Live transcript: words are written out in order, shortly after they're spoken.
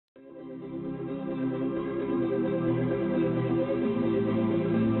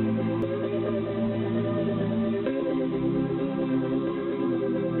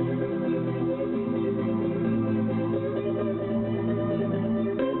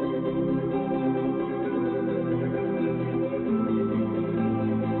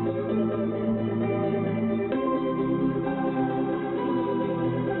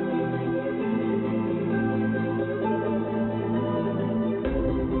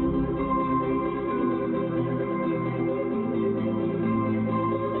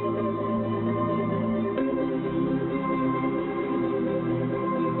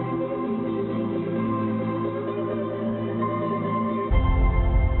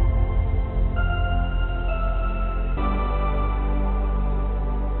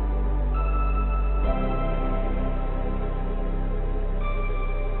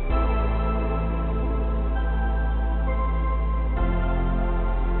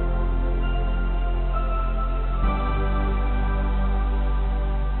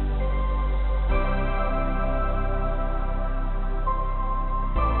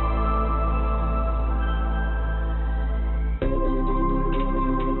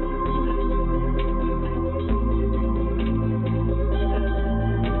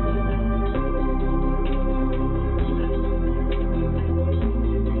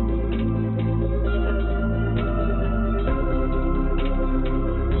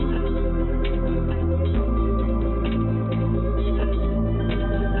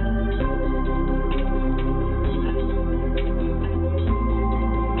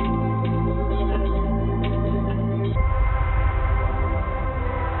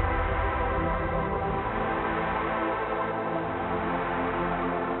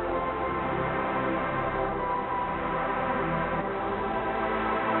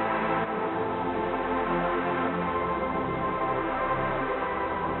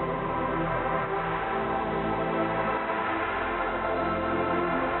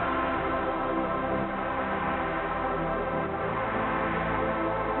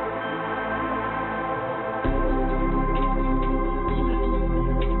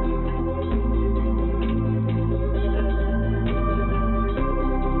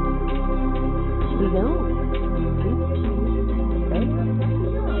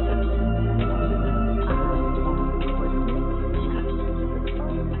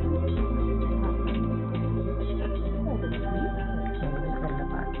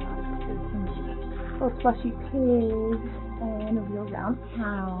flushy pig and a real round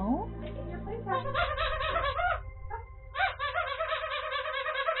cow.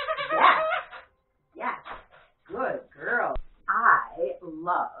 Yes, good girl. I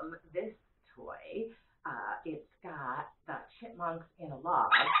love this toy. It's got the chipmunks in a log.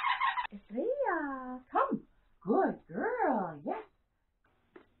 Estrella, come. Good girl, yes.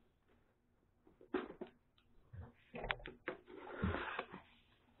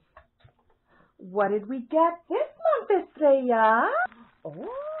 What did we get this month, Estrella? Oh,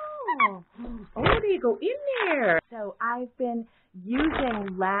 there you go in there. So I've been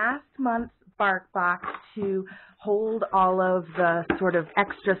using last month's bark box to hold all of the sort of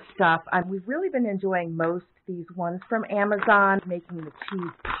extra stuff. We've really been enjoying most these ones from Amazon, making the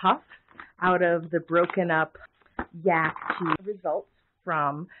cheese puffs out of the broken up yak cheese. Results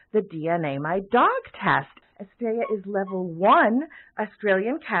from the DNA My Dog test. Estrella is level 1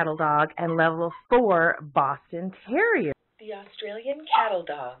 Australian cattle dog and level 4 Boston Terrier. The Australian cattle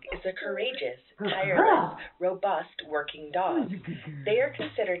dog is a courageous, tireless, robust working dog. They are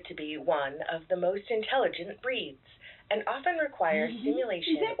considered to be one of the most intelligent breeds and often require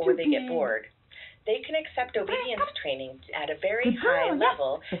stimulation or they get bored. They can accept obedience training at a very high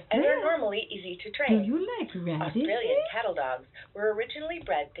level and are normally easy to train. Australian cattle dogs were originally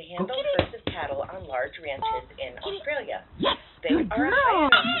bred to handle herds of cattle on large ranches in Australia. They are a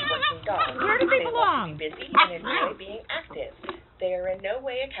high-energy working dog. Where do they Want to belong? be busy and enjoy being active. They are in no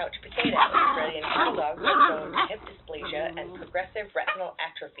way a couch potato. Australian cattle dogs are prone to hip dysplasia and progressive retinal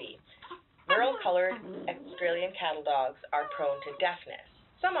atrophy. Rural-colored Australian cattle dogs are prone to deafness.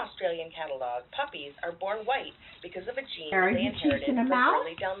 Some Australian cattle dog puppies are born white because of a gene they inherited from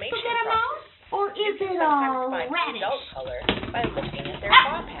early Dalmatian crosses. Or You can sometimes find the adult color by looking at their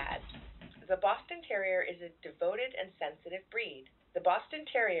paw pads. The Boston Terrier is a devoted and sensitive breed. The Boston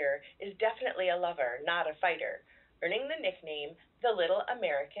Terrier is definitely a lover, not a fighter, earning the nickname the Little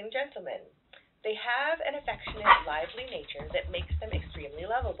American Gentleman. They have an affectionate, lively nature that makes them extremely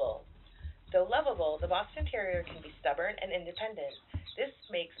lovable. Though lovable, the Boston Terrier can be stubborn and independent. This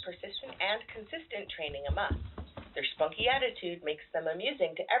makes persistent and consistent training a must. Their spunky attitude makes them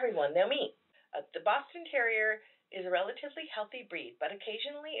amusing to everyone they'll meet. The Boston Terrier is a relatively healthy breed, but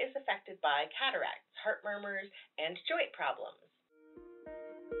occasionally is affected by cataracts, heart murmurs, and joint problems.